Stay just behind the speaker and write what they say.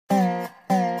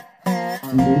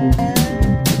Howdy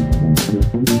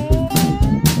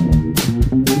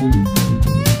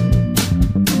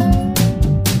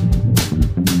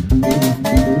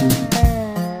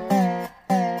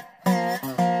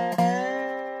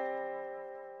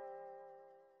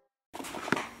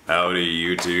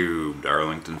YouTube,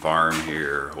 Darlington Farm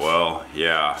here. Well,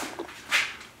 yeah.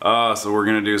 So we're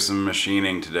gonna do some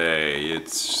machining today.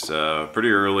 It's pretty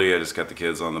early. I just got the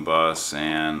kids on the bus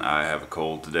and I have a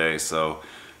cold today, so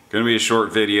gonna be a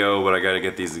short video, but I gotta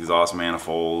get these exhaust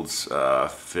manifolds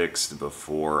fixed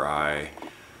before I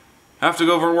have to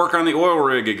go over and work on the oil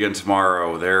rig again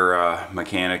tomorrow. Their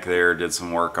mechanic there did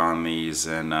some work on these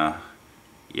and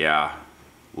yeah,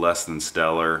 less than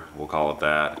stellar, we'll call it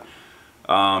that.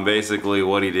 Basically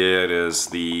what he did is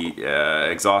the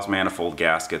exhaust manifold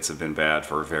gaskets have been bad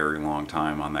for a very long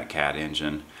time on that cat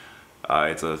engine.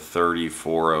 It's a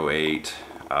 3408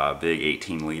 big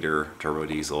 18-liter turbo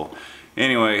diesel.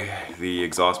 Anyway, the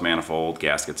exhaust manifold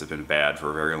gaskets have been bad for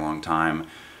a very long time,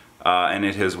 and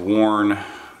it has worn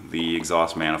the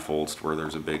exhaust manifolds to where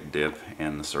there's a big dip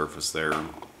in the surface there.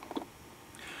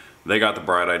 They got the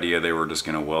bright idea they were just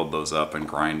going to weld those up and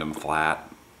grind them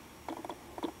flat.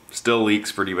 Still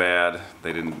leaks pretty bad.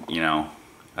 They didn't, you know,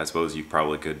 I suppose you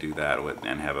probably could do that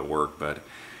and have it work, but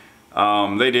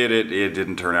they did it. It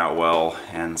didn't turn out well,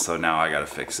 and so now I gotta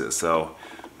fix it. So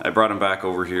I brought them back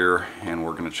over here and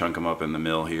we're gonna chunk them up in the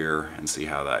mill here and see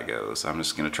how that goes. I'm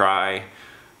just gonna try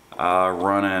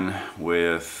running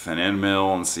with an end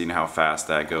mill and seeing how fast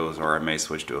that goes, or I may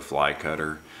switch to a fly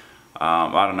cutter.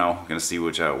 I don't know, I'm gonna see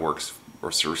which works,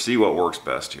 or see what works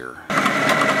best here.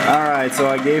 Alright, so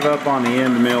I gave up on the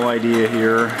end mill idea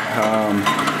here.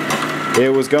 It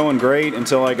was going great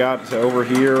until I got to over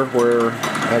here where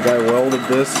that guy welded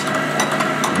this.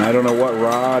 And I don't know what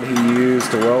rod he used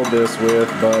to weld this with,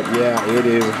 but yeah, it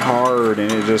is hard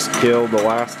and it just killed the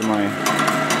last of my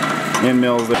end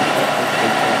mills.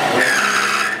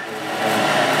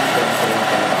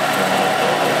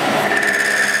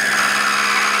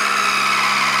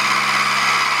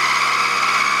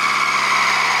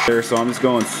 So I'm just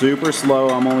going super slow.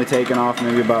 I'm only taking off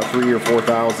maybe about 3 or 4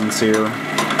 thousandths here.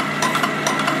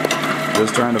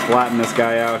 Just trying to flatten this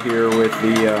guy out here with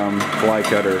the fly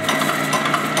cutter.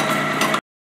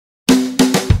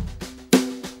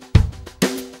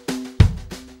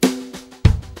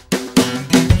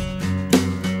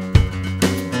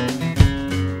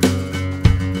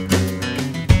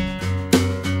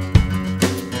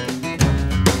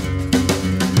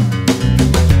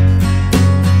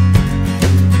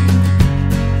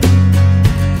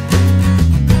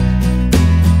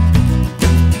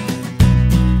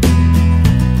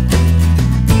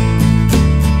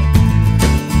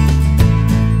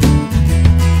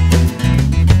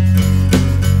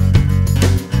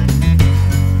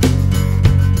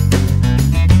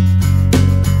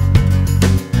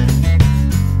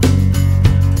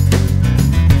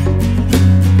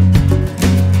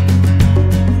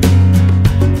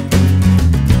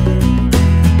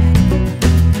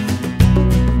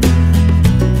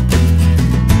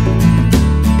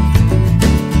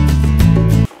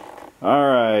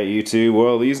 YouTube,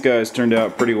 well, these guys turned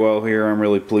out pretty well here. I'm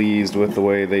really pleased with the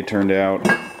way they turned out.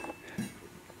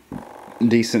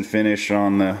 Decent finish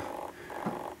on the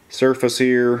surface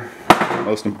here.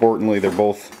 Most importantly, they're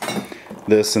both,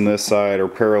 this and this side are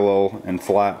parallel and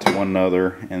flat to one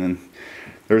another, and then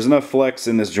there's enough flex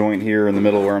in this joint here in the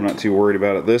middle where I'm not too worried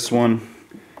about it. This one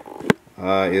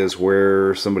is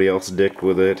where somebody else dicked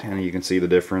with it, and you can see the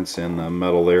difference in the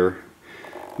metal there.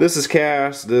 This is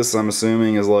cast. This, I'm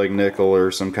assuming, is like nickel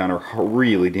or some kind of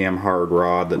really damn hard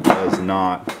rod that does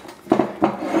not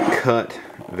cut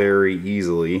very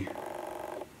easily.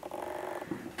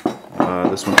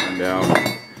 This one turned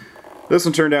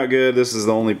out good. This is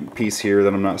the only piece here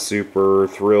that I'm not super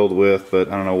thrilled with, but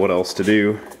I don't know what else to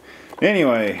do.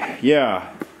 Anyway,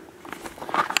 yeah.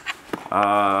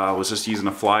 I was just using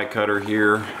a fly cutter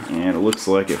here, and it looks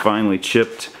like it finally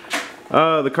chipped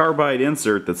the carbide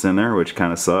insert that's in there, which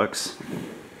kind of sucks.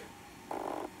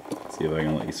 Let's see if I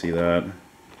can let you see that.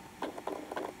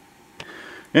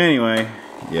 Anyway,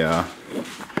 yeah.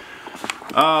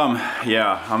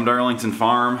 Yeah, I'm Darlington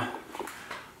Farm.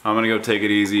 I'm gonna go take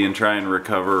it easy and try and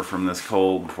recover from this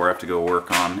cold before I have to go work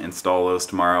on install those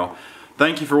tomorrow.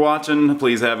 Thank you for watching.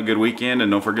 Please have a good weekend, and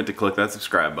don't forget to click that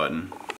subscribe button.